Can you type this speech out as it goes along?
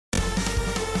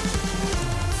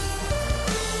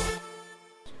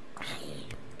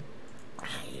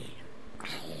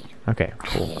Okay,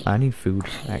 cool. I need food,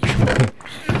 actually.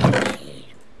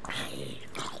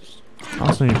 I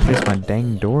also need to place my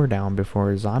dang door down before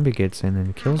a zombie gets in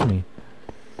and kills me.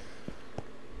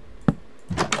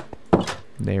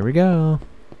 There we go.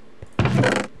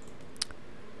 Okay,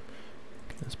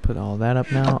 let's put all that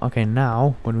up now. Okay,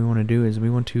 now what we want to do is we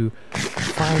want to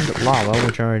find lava,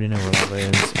 which I already know where lava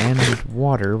is, and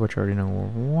water, which I already know where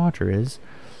water is.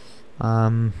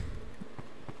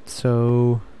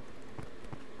 So,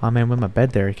 oh man, with my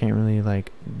bed there, I can't really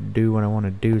like do what I want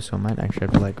to do, so I might actually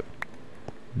have to like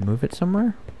move it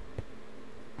somewhere.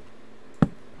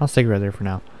 I'll stick it right there for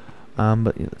now.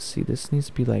 But let's see, this needs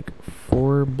to be like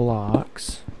 4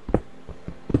 blocks.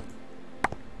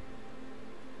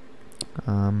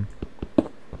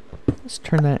 Let's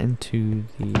turn that into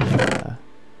the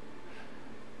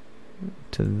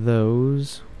to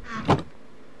those.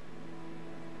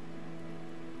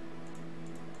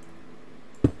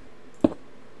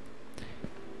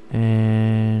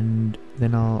 And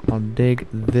then I'll dig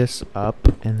this up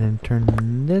and then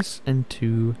turn this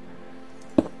into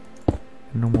a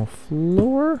normal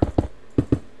floor.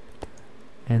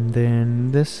 And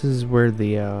then this is where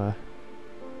the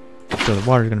so the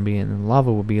water's gonna be, and the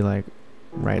lava will be like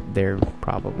right there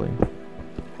probably.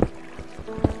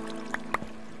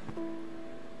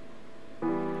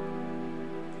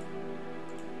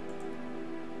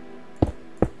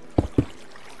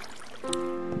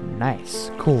 Nice,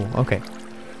 cool. Okay.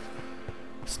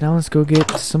 So now let's go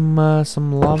get some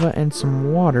lava and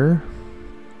some water.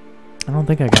 I don't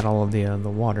think I got all of the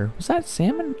water. Was that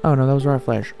salmon? Oh no, that was raw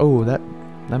flesh. Oh, that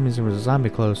means there was a zombie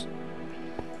close.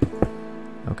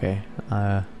 Okay.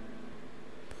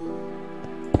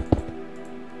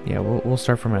 Yeah, we'll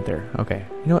start from right there. Okay.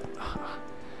 You know what?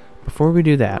 Before we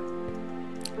do that,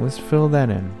 let's fill that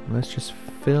in. Let's just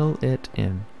fill it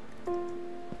in.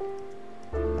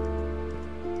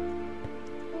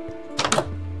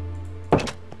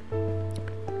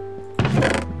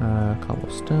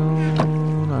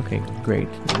 Cobblestone. Okay, great.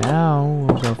 Now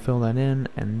we'll go fill that in,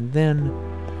 and then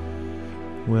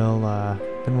we'll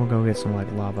go get some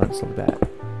like lava and stuff like that.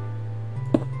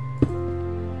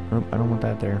 Nope, I don't want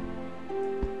that there.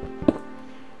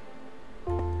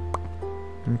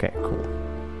 Okay, cool.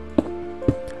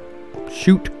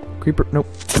 Shoot! Creeper, nope.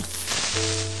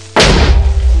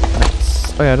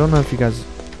 Nice. Oh yeah, I don't know if you guys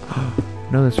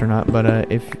know this or not, but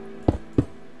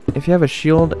if you have a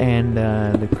shield and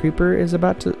the creeper is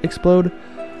about to explode,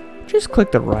 just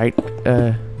click the right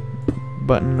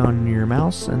button on your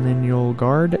mouse, and then you'll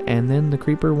guard, and then the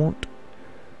creeper won't.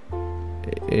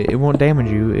 It won't damage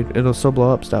you. It'll still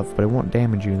blow up stuff, but it won't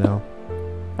damage you though.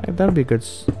 That'll be a good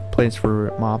place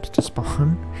for mobs to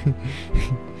spawn.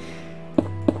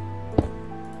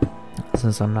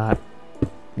 Since I'm not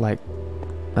like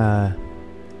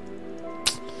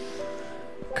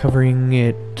covering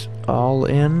it all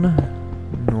in,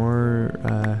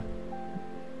 nor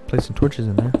placing torches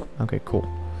in there. Okay, cool.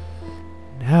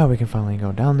 Now we can finally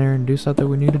go down there and do something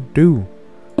we need to do.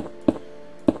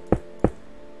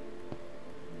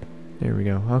 There we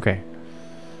go. Okay.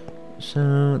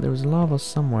 So there was lava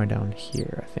somewhere down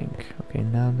here, I think. Okay,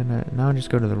 now I'll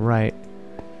just go to the right.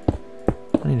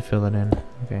 I need to fill that in.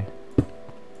 Okay.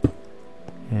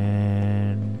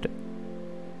 And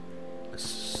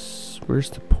where's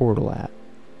the portal at?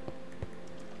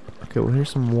 Okay, well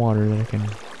here's some water that I can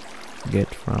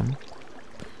get from.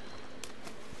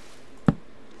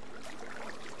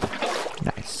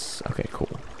 Nice. Okay, cool.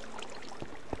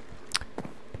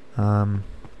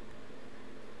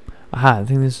 Aha, I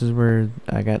think this is where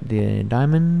I got the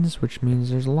diamonds, which means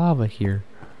there's lava here.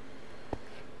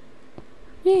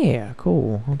 Yeah,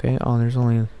 cool. Okay, oh, there's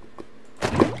only...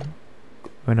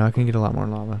 Oh no, I can get a lot more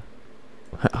lava.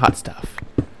 Hot stuff.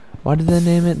 Why did they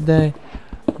name it the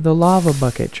lava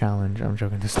bucket challenge? I'm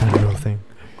joking, that's not a real thing.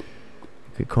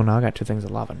 Okay, cool, now I got 2 things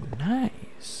of lava.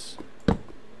 Nice.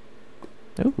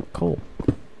 Oh, cool.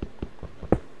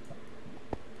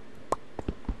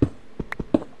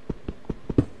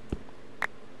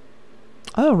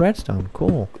 Oh, redstone,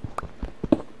 cool.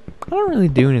 I don't really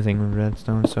do anything with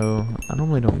redstone, so I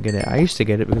normally don't get it. I used to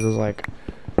get it because it was like,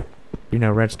 you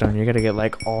know, redstone, you gotta get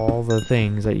like all the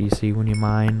things that you see when you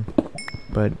mine.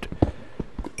 But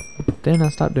then I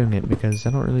stopped doing it because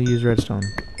I don't really use redstone.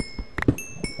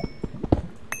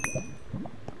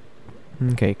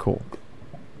 Okay, cool.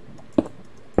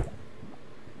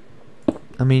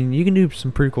 I mean, you can do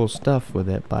some pretty cool stuff with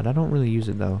it, but I don't really use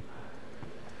it though.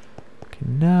 Okay,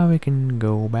 now we can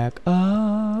go back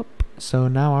up. So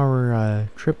now our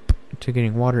trip to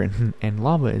getting water and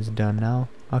lava is done now.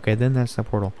 Okay, then that's the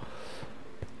portal.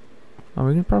 Oh,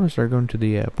 we can probably start going to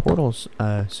the portals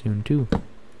soon too.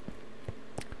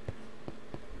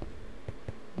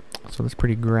 So that's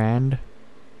pretty grand.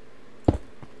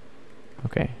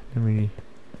 Okay, then we...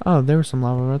 Oh, there was some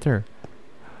lava right there.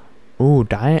 Ooh,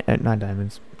 not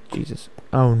diamonds. Jesus.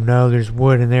 Oh no, there's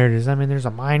wood in there. Does that mean there's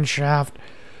a mine shaft?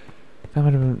 That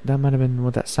might have been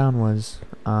what that sound was.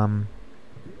 I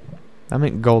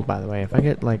meant gold, by the way. If I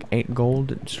get like 8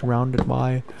 gold surrounded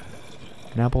by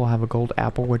an apple, I'll have a gold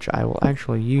apple, which I will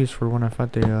actually use for when I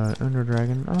fight the Ender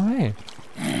Dragon. Oh hey.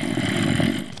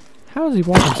 How is he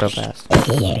walking so fast?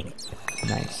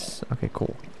 Nice. Okay,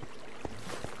 cool.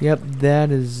 Yep,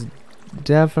 that is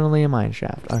definitely a mine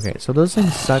shaft. Okay, so those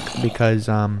things suck because,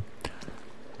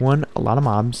 one, a lot of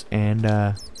mobs, and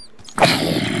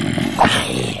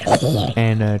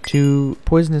 2,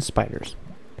 poisonous spiders.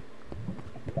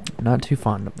 Not too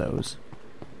fond of those.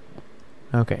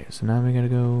 Okay, so now we gotta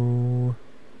go...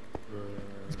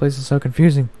 This place is so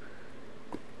confusing.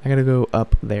 I gotta go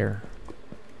up there.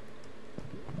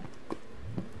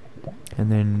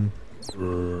 And then...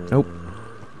 Nope.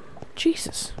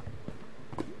 Jesus.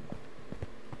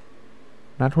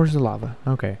 Not towards the lava.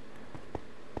 Okay.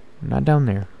 Not down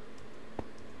there.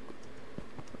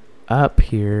 Up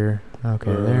here.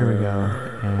 Okay, there we go.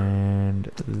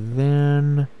 And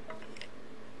then...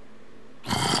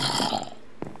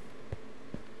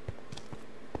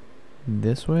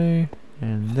 This way.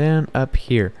 And then up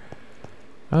here.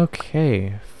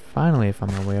 Okay. Finally I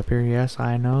found my way up here. Yes,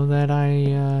 I know that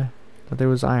that there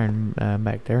was iron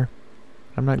back there.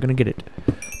 I'm not gonna get it.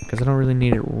 Because I don't really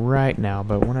need it right now.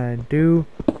 But when I do...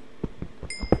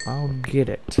 I'll get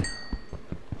it.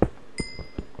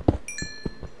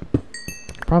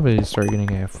 Probably start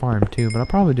getting a farm too, but I'll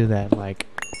probably do that like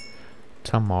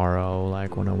tomorrow,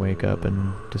 like when I wake up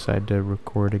and decide to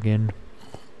record again.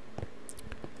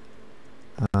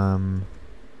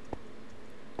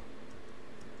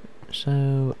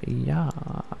 So yeah.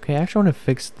 Okay, I actually want to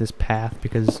fix this path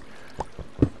because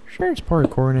sure it's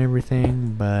parkour and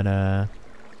everything, but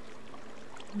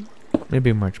it'd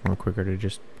be much more quicker to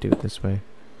just do it this way.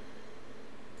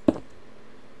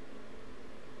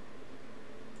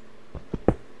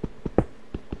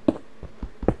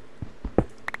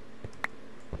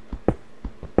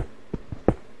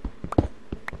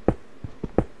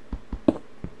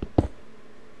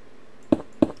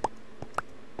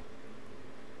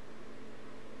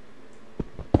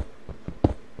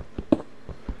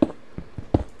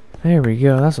 There we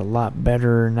go, that's a lot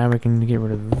better. Now we can get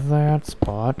rid of that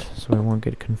spot so we won't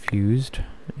get confused.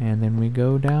 And then we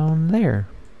go down there.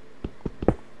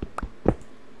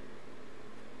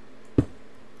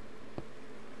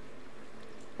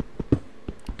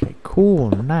 Okay,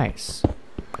 cool, nice.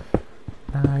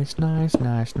 Nice, nice,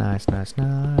 nice, nice, nice,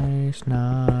 nice,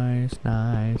 nice,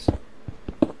 nice.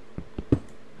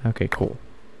 Okay, cool.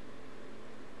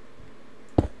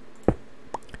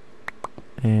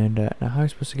 And now how are we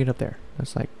supposed to get up there?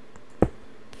 That's like...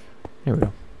 There we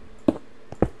go.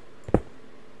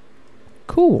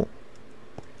 Cool.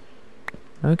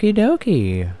 Okie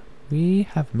dokie. We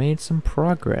have made some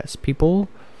progress, people.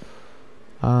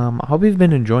 I hope you've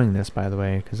been enjoying this, by the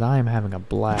way, because I am having a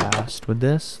blast with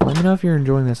this. Let me know if you're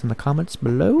enjoying this in the comments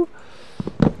below.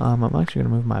 I'm actually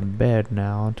going to move my bed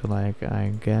now to, like,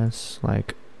 I guess,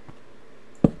 like,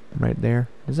 right there.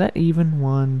 Is that even?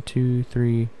 1, 2,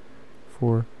 3...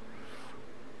 4,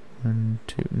 1,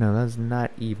 2. No, that's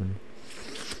not even.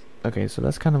 Okay, so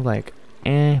that's kind of like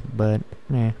but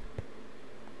I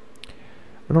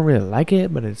don't really like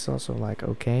it, but it's also like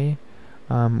okay.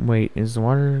 Wait, is the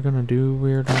water gonna do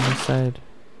weird on this side?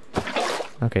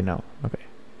 Okay, no. Okay.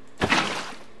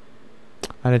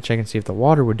 I had to check and see if the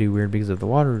water would do weird, because if the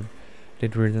water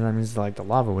did weird, then that means like the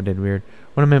lava would do weird.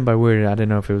 What I meant by weird, I didn't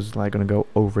know if it was like gonna go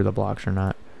over the blocks or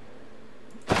not.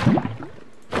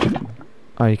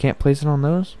 Oh, you can't place it on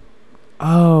those?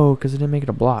 Oh, because it didn't make it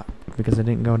a block. Because it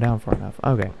didn't go down far enough.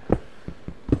 Okay.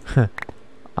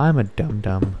 I'm a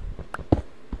dum-dum.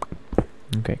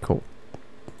 Okay, cool.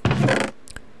 Now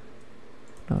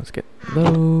let's get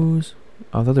those.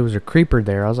 Oh, I thought there was a creeper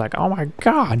there. I was like, oh my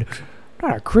god!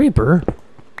 Not a creeper!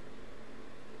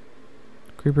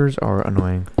 Creepers are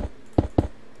annoying.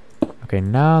 Okay,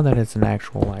 now that it's an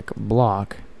actual, like,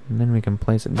 block, and then we can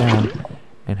place it down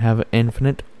and have an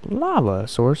infinite lava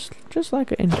source, just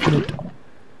like an infinite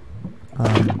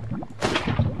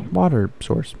water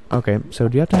source. Okay, so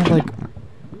do you have to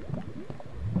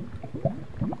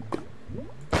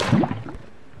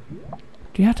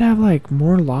have like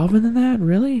more lava than that?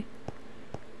 Really?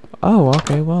 Oh,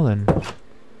 okay, well then.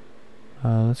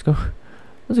 Let's go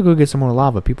get some more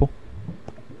lava, people.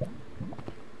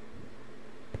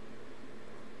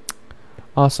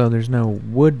 Also, there's no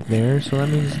wood there, so that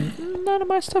means none of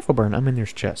my stuff will burn. I mean,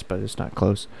 there's chests, but it's not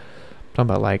close. Talking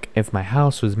about like if my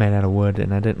house was made out of wood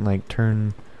and I didn't like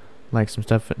turn like some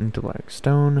stuff into like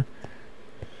stone,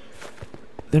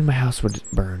 then my house would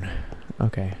burn.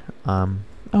 Okay.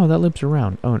 Oh, that loops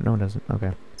around. Oh, no, it doesn't.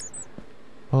 Okay.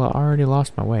 Well, I already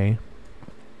lost my way.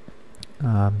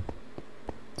 To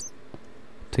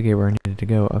get where I needed to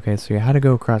go. Okay, so you had to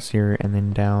go across here and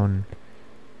then down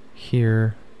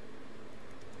here.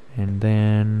 And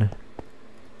then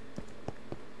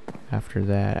after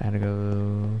that, I had to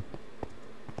go...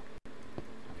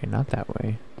 Okay, not that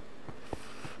way.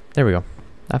 There we go.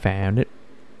 I found it.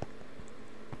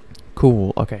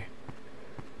 Cool, okay.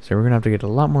 So we're gonna have to get a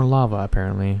lot more lava,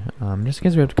 apparently. Just in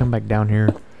case we have to come back down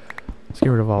here. Let's get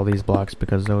rid of all these blocks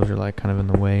because those are like kind of in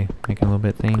the way. Making a little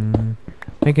bit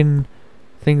making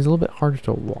things a little bit harder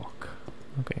to walk.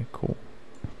 Okay, cool.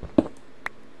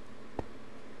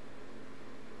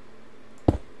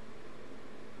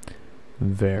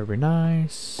 Very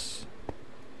nice.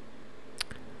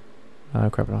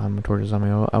 Crap, I don't have my torches on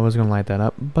me. I was gonna light that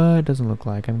up, but it doesn't look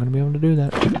like I'm gonna be able to do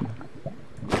that.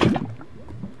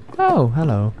 Oh,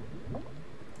 hello.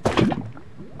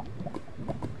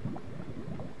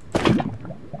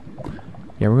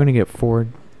 Yeah, we're gonna get 4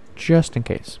 just in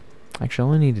case. Actually, I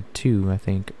only needed 2, I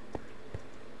think.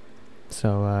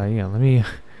 So, yeah, let me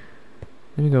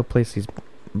go place these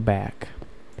back.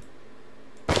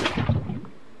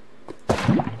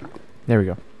 There we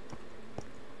go.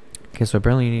 Okay, so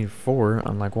apparently you need 4,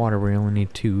 unlike water where you only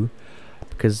need 2,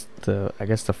 because I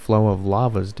guess the flow of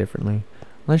lava is differently.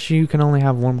 Unless you can only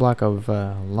have 1 block of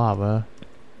lava.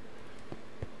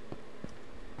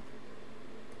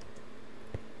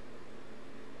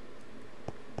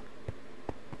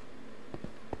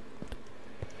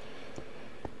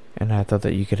 And I thought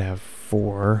that you could have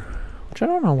 4, which I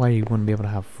don't know why you wouldn't be able to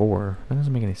have 4. That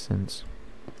doesn't make any sense.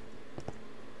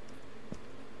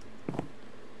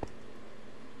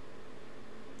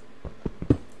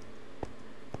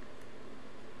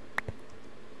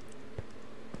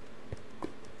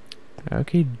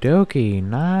 Okie dokie,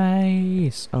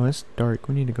 nice. Oh, it's dark.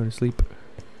 We need to go to sleep.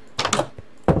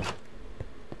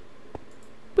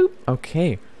 Boop.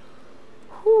 Okay.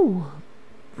 Whew.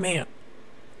 Man.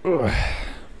 Ugh.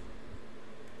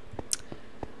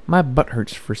 My butt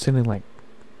hurts for sitting like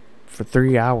for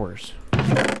 3 hours.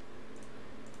 I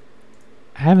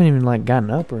haven't even like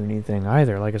gotten up or anything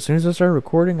either. Like as soon as I started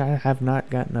recording, I have not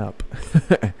gotten up.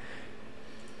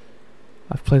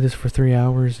 I've played this for 3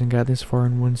 hours and got this far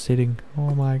in one sitting.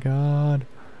 Oh my god.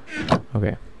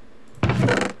 Okay.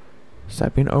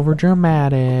 Stop being over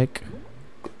dramatic.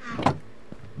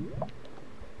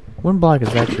 1 block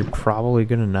is actually probably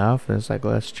good enough. There's like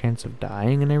less chance of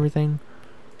dying and everything.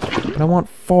 But I want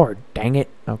 4, dang it.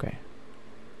 Okay.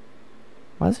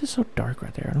 Why is it so dark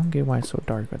right there? I don't get why it's so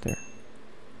dark right there.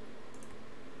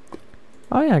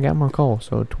 Oh yeah, I got more coal.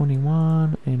 So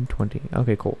 21 and 20.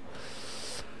 Okay, cool.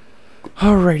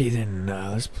 Alrighty then,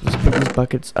 let's put these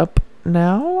buckets up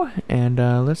now, and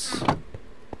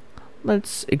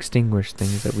let's extinguish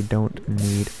things that we don't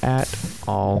need at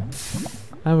all.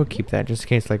 I will keep that just in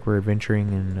case like we're adventuring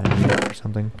and need it for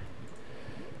something.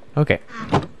 Okay.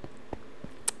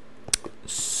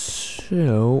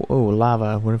 So, oh,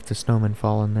 lava. What if the snowmen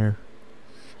fall in there?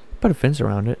 Put a fence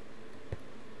around it.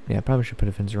 Yeah, I probably should put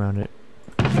a fence around it.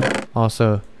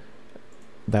 Also,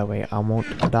 that way I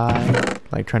won't die,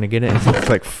 like trying to get it and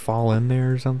like fall in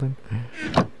there or something.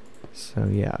 So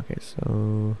yeah, okay,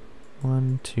 so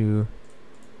 1, 2,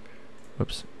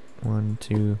 whoops, 1,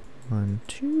 2, 1,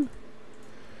 2,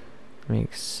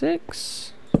 make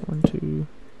 6, 1, 2,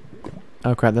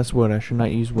 oh crap, that's wood, I should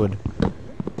not use wood.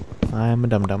 I'm a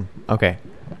dum-dum. Okay,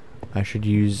 I should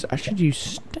use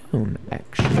stone,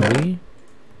 actually.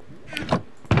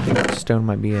 I think stone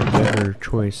might be a better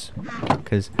choice,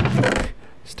 because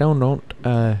stone don't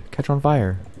catch on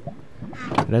fire.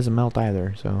 It doesn't melt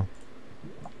either, so.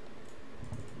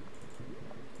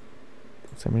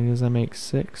 So how many does that make?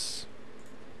 6?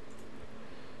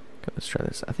 Okay, let's try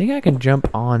this. I think I can jump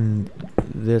on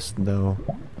this though.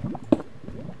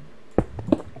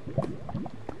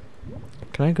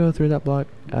 Can I go through that block?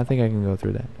 I think I can go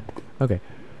through that. Okay.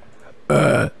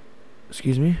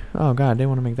 Excuse me? Oh god, I didn't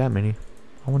want to make that many.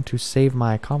 I want to save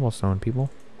my cobblestone,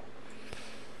 people.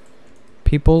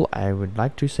 People, I would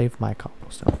like to save my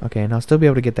cobblestone. Okay, and I'll still be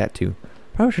able to get that too.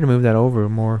 Probably should have moved that over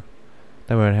more.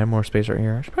 That way I'd have more space right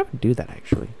here. I should probably do that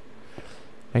actually.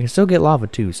 I can still get lava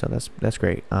too, so that's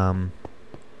great. But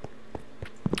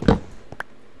I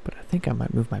think I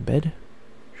might move my bed.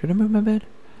 Should I move my bed?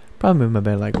 Probably move my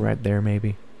bed like right there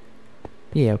maybe.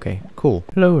 Yeah, okay, cool.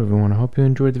 Hello everyone, I hope you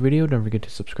enjoyed the video. Don't forget to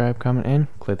subscribe, comment, and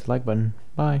click the like button.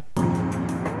 Bye.